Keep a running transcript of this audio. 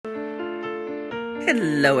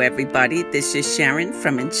Hello, everybody. This is Sharon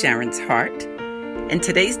from In Sharon's Heart, and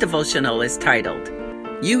today's devotional is titled,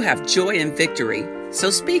 You Have Joy and Victory,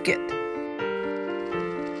 So Speak It.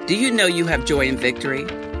 Do you know you have joy and victory?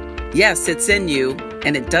 Yes, it's in you,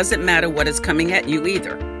 and it doesn't matter what is coming at you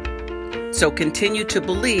either. So continue to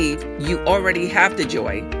believe you already have the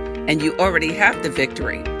joy, and you already have the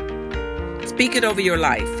victory. Speak it over your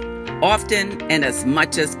life, often and as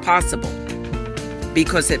much as possible,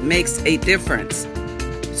 because it makes a difference.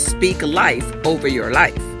 Speak life over your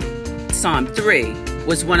life. Psalm 3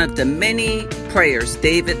 was one of the many prayers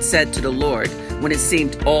David said to the Lord when it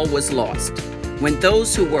seemed all was lost, when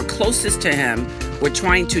those who were closest to him were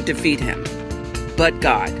trying to defeat him. But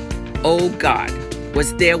God, oh God,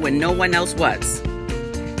 was there when no one else was.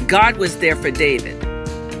 God was there for David,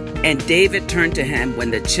 and David turned to him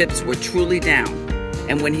when the chips were truly down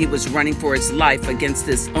and when he was running for his life against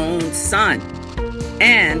his own son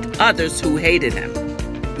and others who hated him.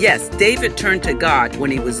 Yes, David turned to God when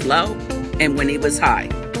he was low and when he was high.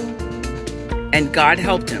 And God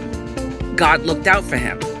helped him. God looked out for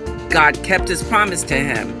him. God kept his promise to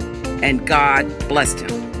him. And God blessed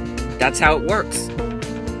him. That's how it works.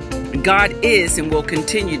 God is and will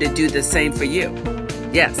continue to do the same for you.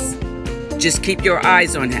 Yes, just keep your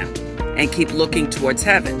eyes on him and keep looking towards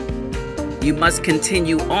heaven. You must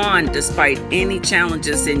continue on despite any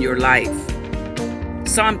challenges in your life.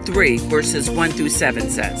 Psalm 3 verses 1 through 7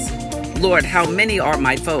 says, Lord, how many are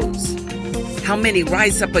my foes? How many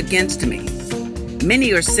rise up against me?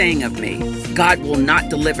 Many are saying of me, God will not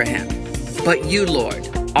deliver him. But you, Lord,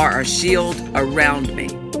 are a shield around me,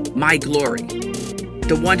 my glory,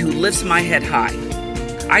 the one who lifts my head high.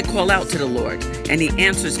 I call out to the Lord, and he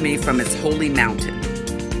answers me from his holy mountain.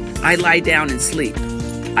 I lie down and sleep.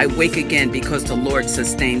 I wake again because the Lord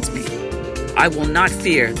sustains me. I will not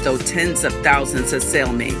fear though tens of thousands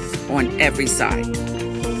assail me on every side.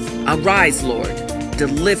 Arise, Lord,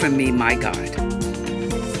 deliver me, my God.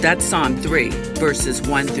 That's Psalm 3, verses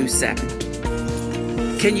 1 through 7.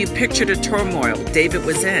 Can you picture the turmoil David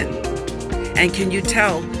was in? And can you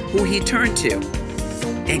tell who he turned to?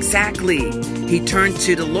 Exactly. He turned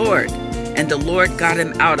to the Lord, and the Lord got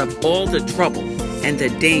him out of all the trouble and the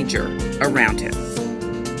danger around him.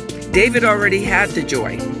 David already had the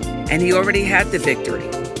joy, and he already had the victory.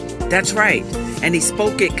 That's right, and he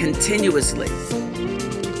spoke it continuously.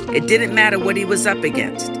 It didn't matter what he was up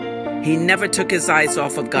against. He never took his eyes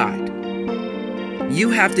off of God.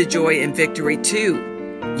 You have the joy and victory too.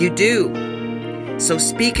 You do. So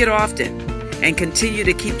speak it often and continue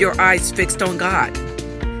to keep your eyes fixed on God.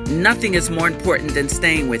 Nothing is more important than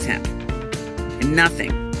staying with him.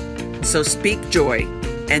 Nothing. So speak joy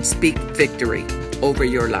and speak victory over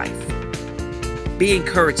your life. Be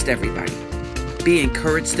encouraged, everybody. Be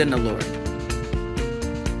encouraged in the Lord.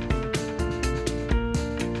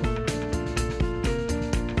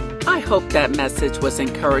 I hope that message was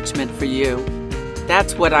encouragement for you.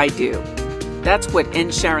 That's what I do. That's what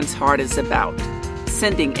In Sharon's Heart is about.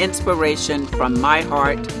 Sending inspiration from my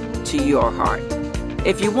heart to your heart.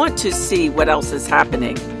 If you want to see what else is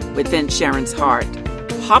happening within Sharon's Heart,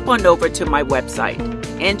 hop on over to my website,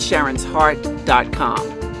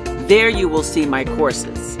 insharonsheart.com. There you will see my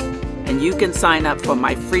courses, and you can sign up for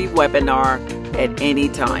my free webinar at any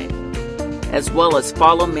time, as well as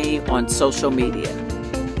follow me on social media.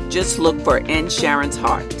 Just look for In Sharon's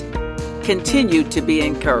Heart. Continue to be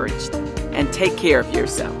encouraged and take care of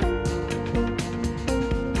yourself.